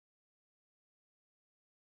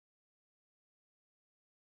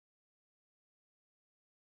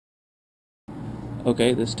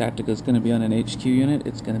Okay, this tactic is going to be on an HQ unit.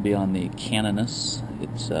 It's going to be on the Canoness.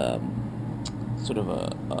 It's sort of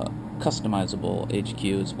a customizable HQ.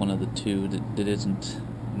 It's one of the two that isn't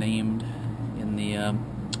named in the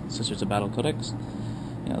Sisters of Battle Codex.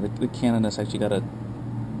 You know, the Canoness actually got a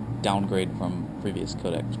downgrade from previous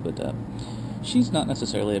codex, but she's not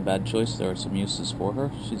necessarily a bad choice. There are some uses for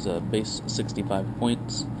her. She's a base 65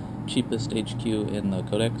 points, cheapest HQ in the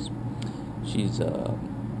codex. She's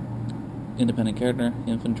independent character,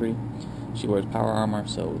 infantry. She wears power armor,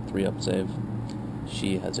 so 3-up save.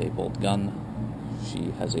 She has a bolt gun.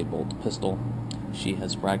 She has a bolt pistol. She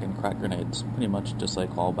has frag and crack grenades, pretty much just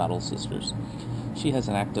like all Battle Sisters. She has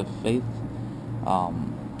an active faith,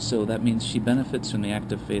 so that means she benefits from the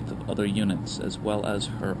active faith of other units as well as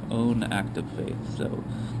her own active faith. So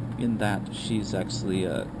in that, she's actually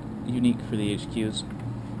unique for the HQs.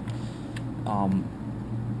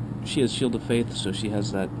 She has Shield of Faith, so she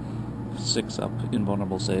has that 6-up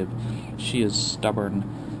invulnerable save. She is stubborn.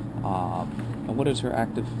 What does her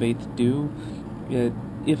active faith do?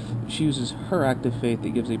 If she uses her active faith,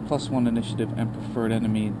 it gives a +1 initiative and preferred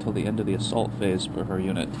enemy until the end of the assault phase for her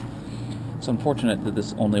unit. It's unfortunate that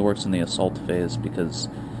this only works in the assault phase because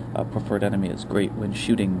preferred enemy is great when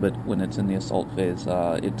shooting, but when it's in the assault phase,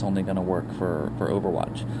 it's only going to work for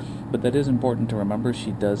Overwatch. But that is important to remember.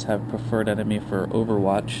 She does have preferred enemy for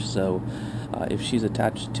Overwatch, so if she's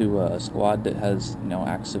attached to a squad that has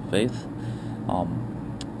acts of faith,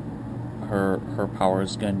 her power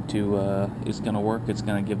is going to work. It's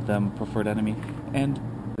going to give them preferred enemy. And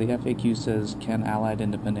the FAQ says, can allied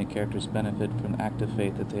independent characters benefit from active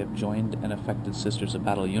faith if they have joined an affected Sisters of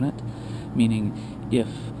Battle unit? Meaning, if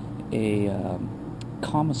a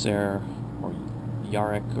commissar or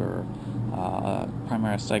Yarrick or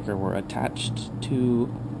Primaris Psyker were attached to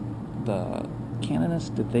the Canoness,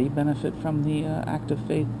 did they benefit from the active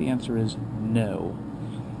faith? The answer is no.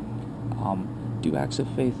 Do acts of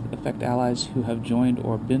faith affect allies who have joined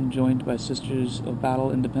or been joined by Sisters of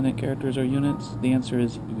Battle independent characters or units? The answer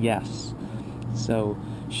is yes. So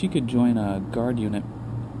she could join a guard unit,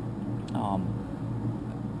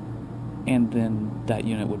 and then that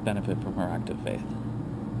unit would benefit from her active faith.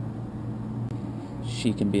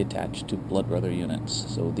 She can be attached to Blood Brother units,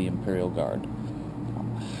 so the Imperial Guard.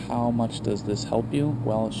 How much does this help you?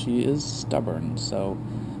 Well, she is stubborn, so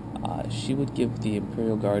she would give the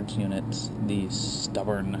Imperial Guards units the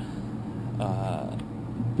stubborn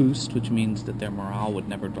boost, which means that their morale would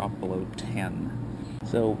never drop below 10.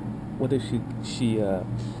 So what does she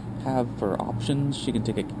have for options? She can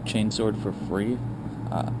take a chainsword for free.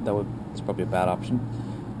 It's probably a bad option.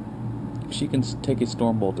 She can take a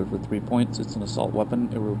Stormbolter for 3 points. It's an assault weapon.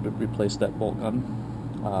 It would replace that bolt gun.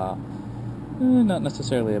 Not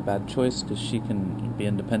necessarily a bad choice because she can be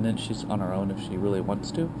independent. She's on her own if she really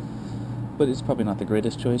wants to. But it's probably not the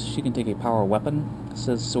greatest choice. She can take a power weapon. It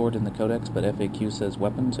says sword in the codex, but FAQ says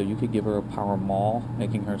weapon, so you could give her a power maul,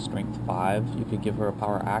 making her strength 5. You could give her a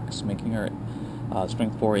power axe, making her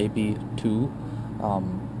strength 4 AP 2.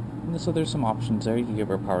 So there's some options there. You could give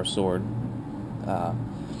her a power sword.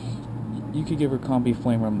 You could give her combi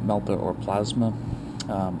flamer, melter, or plasma.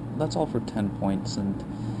 That's all for 10 points, and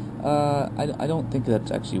I don't think that's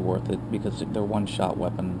actually worth it because they're one-shot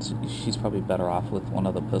weapons. She's probably better off with one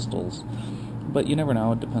of the pistols. But you never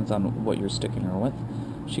know. It depends on what you're sticking her with.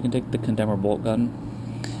 She can take the Condemner bolt gun.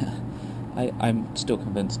 I'm still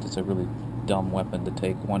convinced it's a really dumb weapon to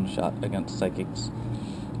take one-shot against psychics.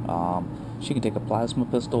 She can take a plasma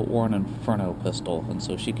pistol or an inferno pistol, and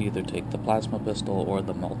so she can either take the plasma pistol or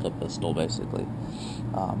the melta pistol, basically.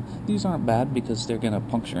 These aren't bad because they're going to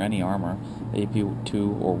puncture any armor, AP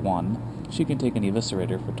 2 or 1. She can take an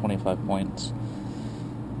eviscerator for 25 points,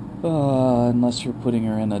 unless you're putting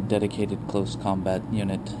her in a dedicated close combat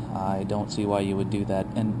unit. I don't see why you would do that,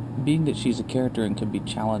 and being that she's a character and can be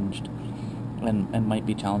challenged, and might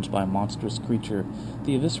be challenged by a monstrous creature,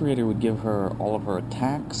 the Eviscerator would give her all of her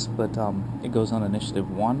attacks, but it goes on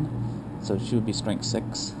initiative 1, so she would be strength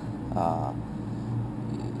 6.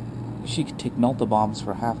 She could take Melta Bombs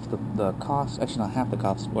for half the cost, actually not half the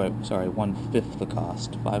cost, sorry, 1/5 the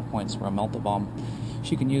cost, 5 points for a Melta Bomb.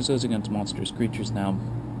 She can use those against monstrous creatures now.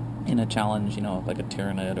 In a challenge, if like a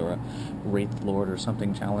Tyrannid or a Wraith Lord or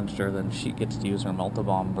something challenged her, then she gets to use her Melta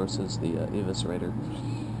Bomb versus the Eviscerator.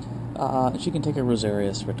 She can take a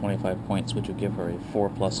Rosarius for 25 points, which would give her a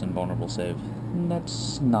 4+ invulnerable save. And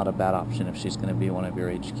that's not a bad option if she's going to be one of your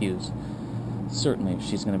HQs. Certainly if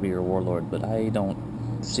she's going to be your Warlord, but I don't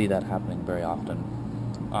see that happening very often.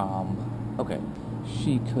 Okay,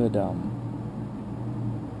 she could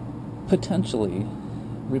potentially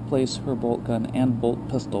replace her bolt gun and bolt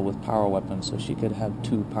pistol with power weapons, so she could have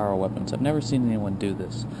 2 power weapons. I've never seen anyone do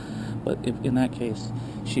this, but if in that case,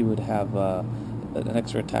 she would have an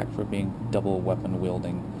extra attack for being double weapon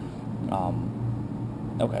wielding.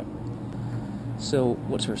 Okay. So,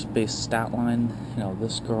 what's her base stat line? You know,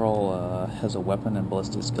 this girl has a weapon and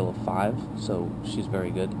ballistic skill of 5, so she's very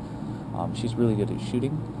good. She's really good at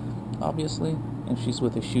shooting, obviously. If she's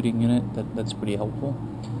with a shooting unit, that's pretty helpful.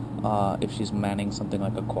 If she's manning something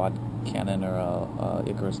like a quad cannon or a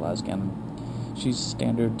Icarus las cannon. She's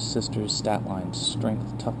standard Sisters stat line,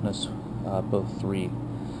 strength, toughness, both 3.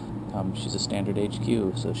 She's a standard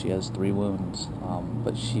HQ, so she has 3 wounds,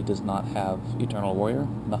 but she does not have Eternal Warrior.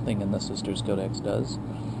 Nothing in the Sisters Codex does.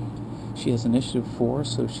 She has initiative 4,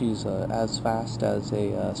 so she's as fast as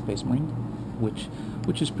a Space Marine,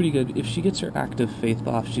 which is pretty good. If she gets her active faith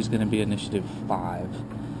off, she's going to be initiative 5.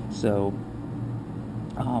 So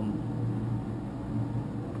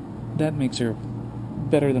that makes her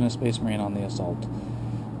better than a Space Marine on the assault.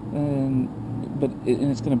 But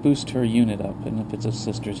it's going to boost her unit up, and if it's a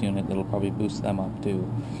Sisters unit, it'll probably boost them up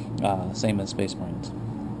too. Same as Space Marines.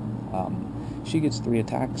 She gets 3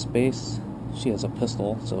 attacks base. She has a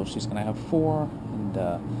pistol, so she's going to have 4, and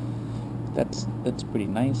that's pretty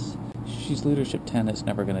nice. She's leadership 10. It's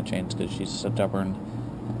never going to change because she's stubborn.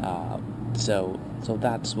 So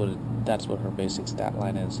that's what her basic stat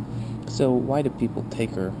line is. So why do people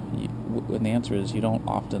take her? And the answer is you don't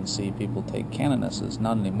often see people take Canonesses,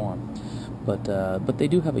 not anymore. But they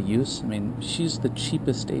do have a use. I mean, she's the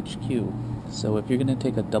cheapest HQ. So if you're going to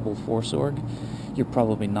take a double Force Org, you're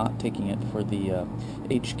probably not taking it for the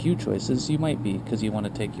HQ choices. You might be, because you want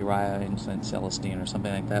to take Uriah and St. Celestine or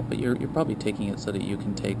something like that, but you're probably taking it so that you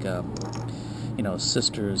can take,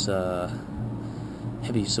 Sisters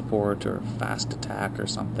heavy support or fast attack or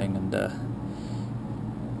something, and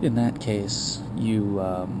in that case, you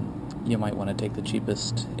might want to take the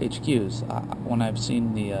cheapest HQs. When I've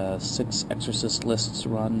seen the 6 Exorcist lists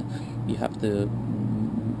run, you have to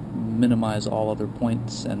minimize all other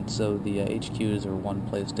points, and so the HQs are one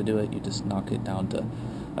place to do it. You just knock it down to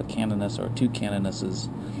a Canoness or 2 Canonesses.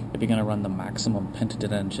 If you're going to run the maximum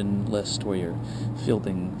Pentaton engine list where you're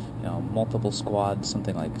fielding multiple squads,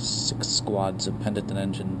 something like 6 squads of Pentaton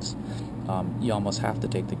engines, you almost have to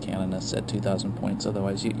take the Canoness at 2,000 points,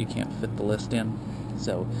 otherwise you can't fit the list in.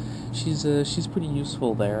 So she's pretty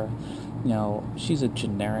useful there. She's a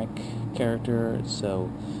generic character, so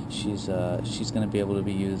she's going to be able to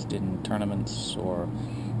be used in tournaments or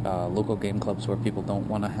local game clubs where people don't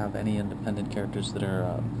want to have any independent characters that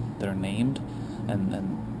are named,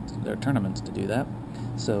 and there are tournaments to do that.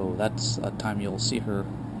 So that's a time you'll see her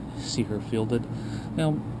fielded.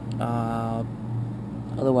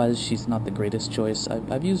 Otherwise, she's not the greatest choice.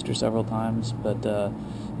 I've used her several times, but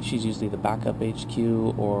she's usually the backup HQ,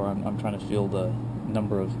 or I'm trying to field a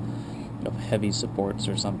number of heavy supports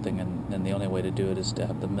or something, and the only way to do it is to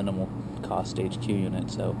have the minimal cost HQ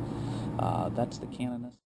unit. So that's the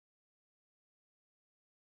Canoness.